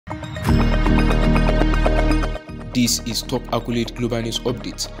This is Top Accolade Global News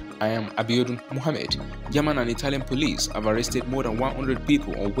Update. I am Abiodun Mohammed. German and Italian police have arrested more than 100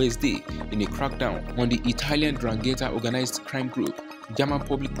 people on Wednesday in a crackdown on the Italian Ndrangheta organized crime group. German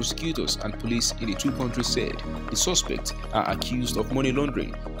public prosecutors and police in the two countries said the suspects are accused of money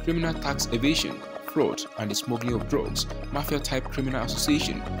laundering, criminal tax evasion, fraud and the smuggling of drugs, mafia-type criminal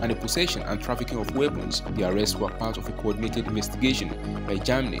association, and the possession and trafficking of weapons. The arrests were part of a coordinated investigation by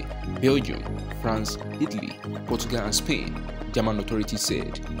Germany, Belgium, France, Italy, Portugal and Spain. German authorities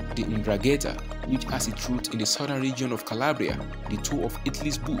said the Ndrangheta, which has its roots in the southern region of Calabria, the toe of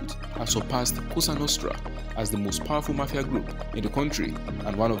Italy's boot, has surpassed Cosa Nostra as the most powerful mafia group in the country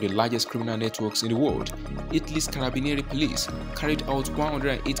and one of the largest criminal networks in the world. Italy's Carabinieri police carried out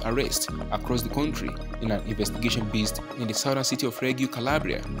 108 arrests across the country in an investigation based in the southern city of Reggio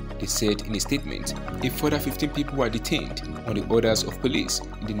Calabria. They said in a statement, a further 15 people were detained on the orders of police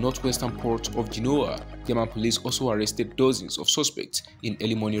in the northwestern port of Genoa. German police also arrested dozens of suspects in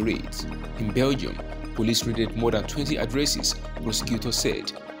early morning raids. In Belgium, police raided more than 20 addresses, prosecutors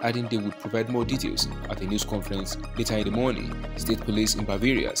said, adding they would provide more details at a news conference later in the morning. State police in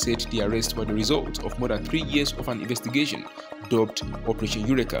Bavaria said the arrests were the result of more than 3 years of an investigation dubbed Operation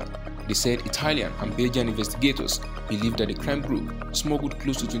Eureka. They said Italian and Belgian investigators believe that the crime group smuggled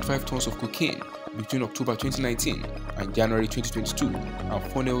close to 25 tons of cocaine between October 2019 and January 2022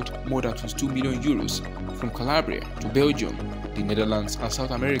 and funneled more than 22 million euros from Calabria to Belgium, the Netherlands and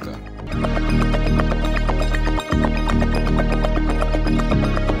South America.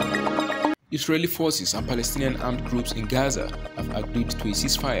 Israeli forces and Palestinian armed groups in Gaza have agreed to a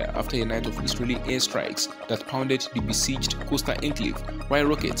ceasefire after a night of Israeli airstrikes that pounded the besieged coastal enclave while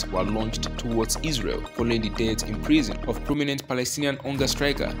rockets were launched towards Israel following the death in prison of prominent Palestinian hunger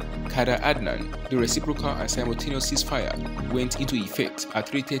striker Khader Adnan. The reciprocal and simultaneous ceasefire went into effect at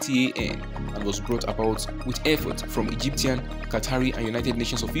 3:30 a.m. and was brought about with effort from Egyptian, Qatari and United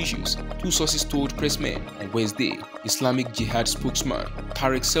Nations officials. Two sources told pressmen on Wednesday. Islamic Jihad spokesman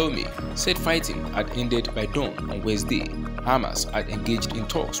Tariq Selmi said fighting had ended by dawn on Wednesday. Hamas had engaged in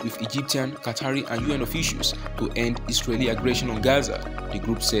talks with Egyptian, Qatari and UN officials to end Israeli aggression on Gaza, the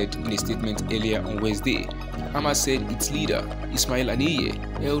group said in a statement earlier on Wednesday. Hamas said its leader, Ismail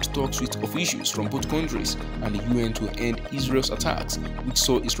Haniyeh, held talks with officials from both countries and the UN to end Israel's attacks, which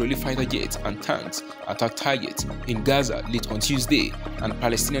saw Israeli fighter jets and tanks attack targets in Gaza late on Tuesday and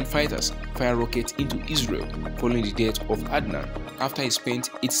Palestinian fighters fire rockets into Israel following the death of Adnan after he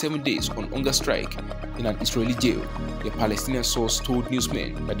spent 87 days on hunger strike in an Israeli jail. A Palestinian source told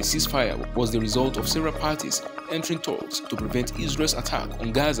newsmen that the ceasefire was the result of several parties entering talks to prevent Israel's attack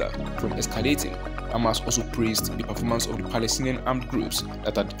on Gaza from escalating. Hamas also praised the performance of the Palestinian armed groups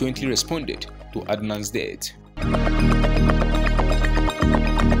that had jointly responded to Adnan's death.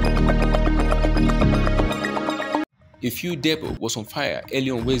 A fuel depot was on fire early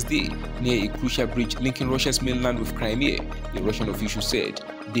on Wednesday near a crucial bridge linking Russia's mainland with Crimea, the Russian official said,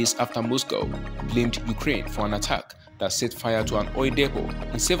 days after Moscow blamed Ukraine for an attack that set fire to an oil depot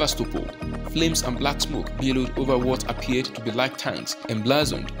in Sevastopol. Flames and black smoke billowed over what appeared to be like tanks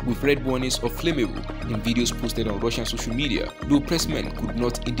emblazoned with red warnings of flammable in videos posted on Russian social media, though pressmen could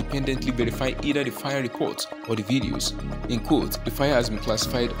not independently verify either the fire reports or the videos. In quote, the fire has been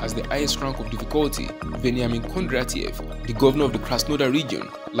classified as the highest rank of difficulty. Veniamin Kondratiev, the governor of the Krasnodar region,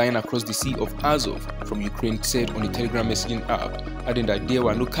 lying across the Sea of Azov from Ukraine, said on the Telegram messaging app, adding that there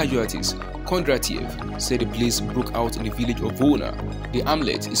were no casualties. Kondratiev said the blaze broke out in the village of Vona. The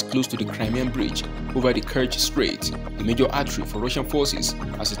hamlet is close to the Crimean Bridge over the Kerch Strait, a major artery for Russian forces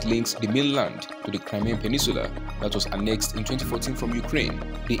as it links the mainland to the Crimean Peninsula that was annexed in 2014 from Ukraine.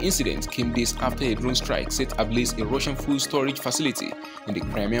 The incident came days after a drone strike set ablaze a Russian fuel storage facility in the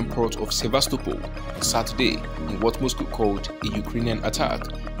Crimean port of Sevastopol on Saturday in what Moscow called a Ukrainian attack.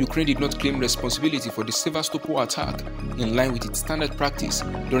 Ukraine did not claim responsibility for the Sevastopol attack in line with its standard practice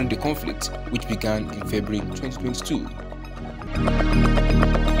during the conflict, which began in February 2022.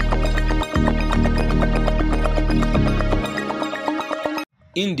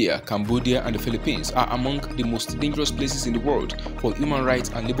 India, Cambodia and the Philippines are among the most dangerous places in the world for human rights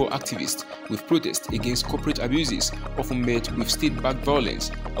and labor activists, with protests against corporate abuses often met with state-backed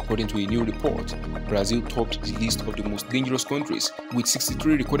violence, according to a new report. Brazil topped the list of the most dangerous countries with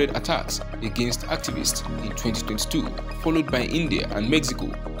 63 recorded attacks against activists in 2022, followed by India and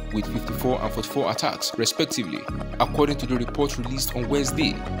Mexico with 54 and 44 attacks respectively, according to the report released on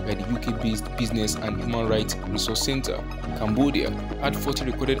Wednesday by the UK-based Business and Human Rights Resource Center. Cambodia had 40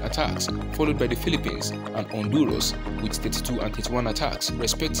 recorded attacks, followed by the Philippines and Honduras with 32 and 31 attacks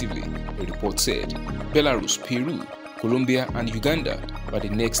respectively, the report said. Belarus, Peru, Colombia and Uganda were the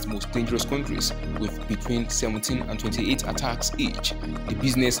next most dangerous countries, with between 17 and 28 attacks each. The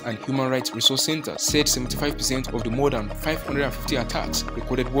Business and Human Rights Resource Center said 75% of the more than 550 attacks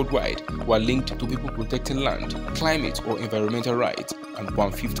recorded worldwide were linked to people protecting land, climate or environmental rights, and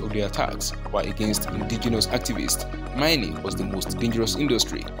 1/5 of the attacks were against indigenous activists. Mining was the most dangerous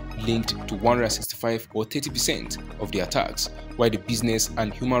industry, linked to 165 or 30% of the attacks, while the Business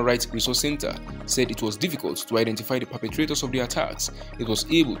and Human Rights Resource Center said it was difficult to identify the perpetrators of the attacks. It was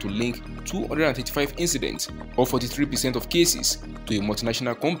able to link 235 incidents, or 43% of cases, to a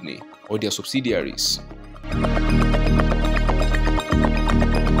multinational company or their subsidiaries.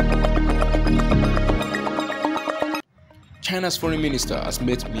 China's foreign minister has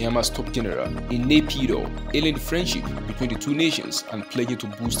met Myanmar's top general in Naypyidaw, hailing the friendship between the two nations and pledging to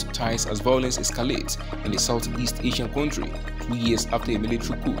boost ties as violence escalates in a Southeast Asian country 2 years after a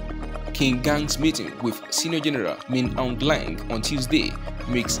military coup. King Gang's meeting with Senior General Min Aung Hlaing on Tuesday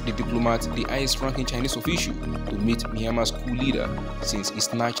makes the diplomat the highest-ranking Chinese official to meet Myanmar's coup leader since he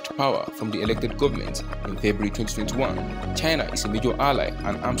snatched power from the elected government in February 2021. China is a major ally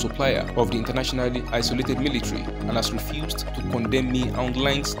and arms supplier of the internationally isolated military and has refused to condemn Min Aung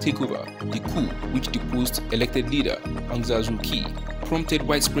Hlaing's takeover. The coup, which deposed elected leader Aung San Suu Kyi, prompted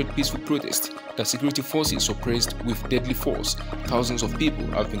widespread peaceful protests that security forces suppressed with deadly force. Thousands of people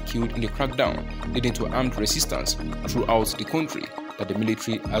have been killed in the crackdown, leading to armed resistance throughout the country that the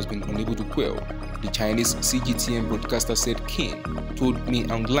military has been unable to quell. The Chinese CGTN broadcaster said Kim told Min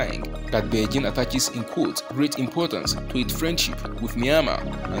Aung Hlaing that Beijing attaches in quote great importance to its friendship with Myanmar,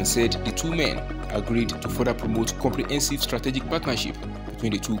 and said the two men agreed to further promote comprehensive strategic partnership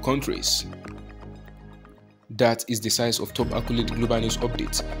between the two countries. That is the size of top accurate global news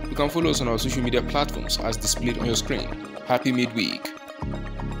updates. You can follow us on our social media platforms as displayed on your screen. Happy midweek.